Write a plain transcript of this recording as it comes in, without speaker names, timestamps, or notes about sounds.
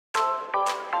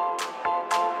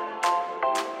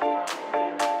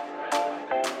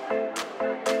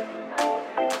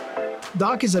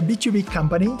Doc is a B2B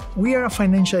company. We are a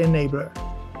financial enabler.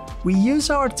 We use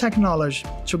our technology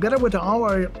together with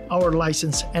our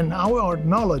license and our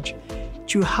knowledge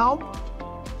to help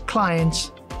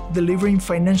clients delivering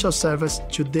financial service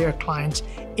to their clients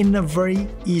in a very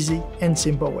easy and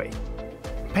simple way.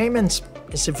 Payments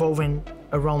is evolving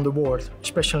around the world,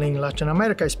 especially in Latin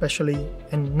America, especially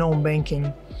in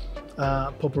non-banking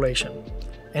population.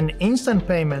 And instant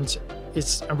payments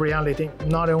is a reality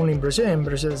not only in Brazil, and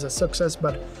Brazil is a success,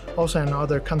 but also in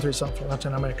other countries of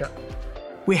Latin America.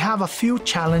 We have a few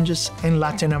challenges in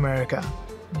Latin America.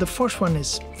 The first one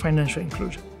is financial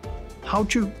inclusion. How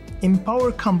to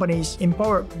empower companies,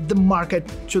 empower the market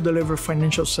to deliver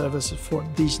financial services for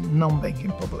these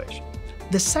non-banking population.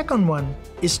 The second one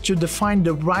is to define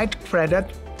the right credit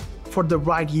for the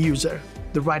right user,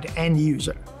 the right end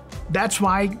user. That's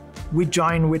why we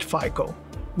joined with FICO.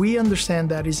 We understand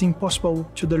that it's impossible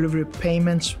to deliver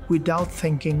payments without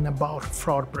thinking about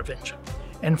fraud prevention.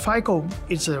 And FICO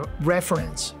is a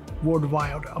reference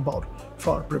worldwide about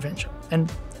fraud prevention.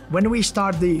 And when we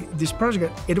started this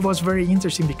project, it was very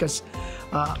interesting because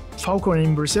FICO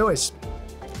in Brazil it's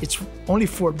only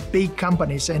for big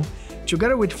companies. And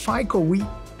together with FICO, we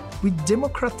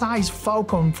democratize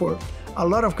FICO for a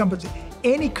lot of companies.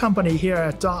 Any company here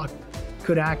at Doc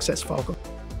could access FICO.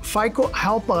 FICO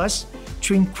help us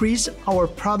to increase our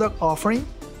product offering.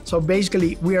 So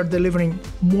basically, we are delivering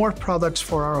more products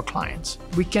for our clients.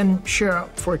 We can share,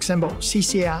 for example,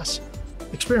 CCS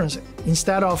experience.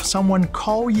 Instead of someone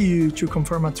call you to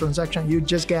confirm a transaction, you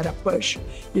just get a push,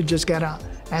 you just get a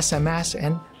SMS,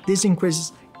 and this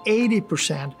increases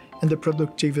 80% in the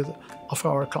productivity of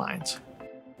our clients.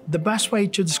 The best way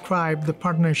to describe the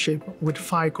partnership with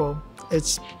FICO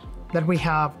is that we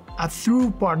have a true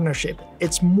partnership.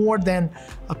 It's more than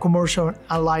a commercial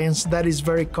alliance that is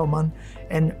very common,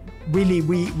 and really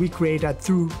we create a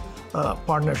true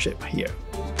partnership here.